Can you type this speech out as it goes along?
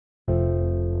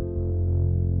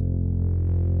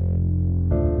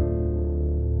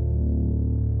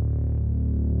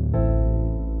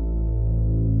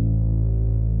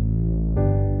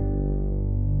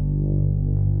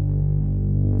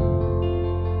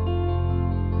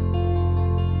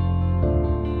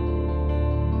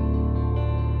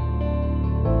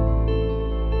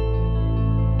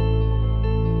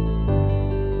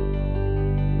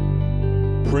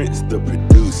Prince the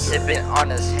producer. Sipping on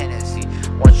this Hennessy,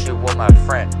 once you were my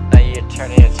friend, now you're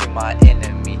turning into my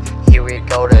enemy. Here we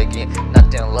go again,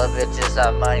 nothing love it, just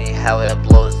our money, how it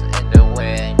blows in the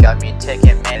wind. Got me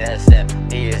taking medicine,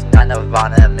 these not no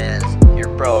vitamins. You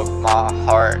broke my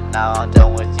heart, now I'm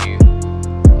done with you.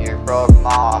 You broke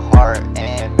my heart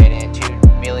and made it into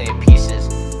a million pieces.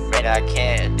 Man, I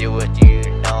can't deal with you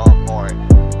no more.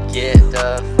 Get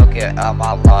the fuck out of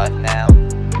my life now,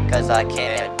 cause I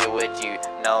can't deal with you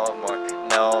no more,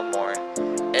 no more.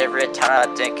 Every time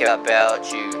I think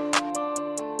about you,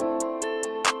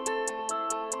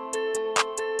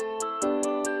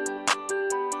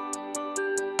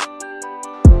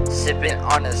 sipping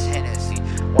on this Hennessy,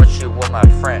 once you were my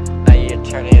friend, now you're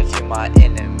turning into my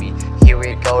enemy. Here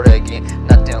we go again,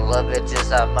 nothing love it,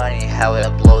 just our money, how it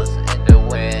blows in the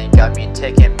wind. Got me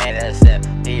taking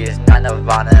medicine, these not no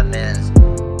vitamins.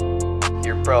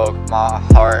 You broke my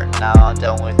heart, now I'm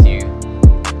done with you.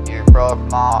 You broke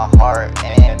my heart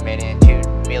and made it into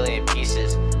a million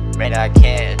pieces. Man, I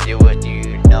can't deal with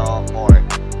you no more.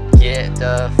 Get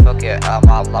the fuck out of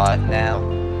my life now,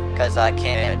 cause I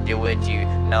can't deal with you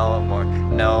no more,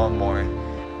 no more.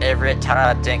 Every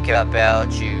time I think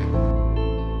about you,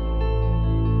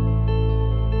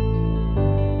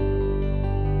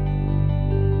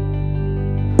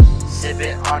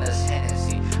 sipping on this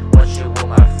Hennessy, once you were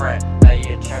my friend, now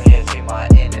you're turning into my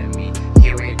enemy.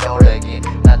 Here we go again,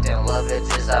 nothing love it,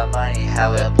 just our money,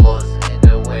 how it blows in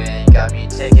the wind. Got me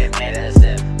taking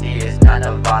medicine, these not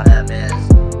no vitamins.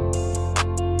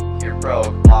 You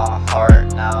broke my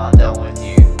heart, now I'm done with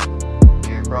you.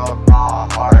 You broke my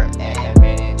heart and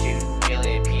made it into a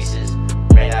million pieces.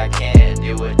 Man, I can't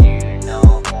deal with you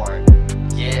no more.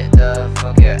 Get the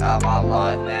fuck out of my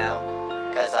life now,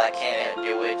 cause I can't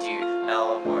deal with you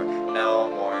no more, no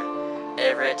more.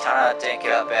 Every time I think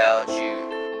about you,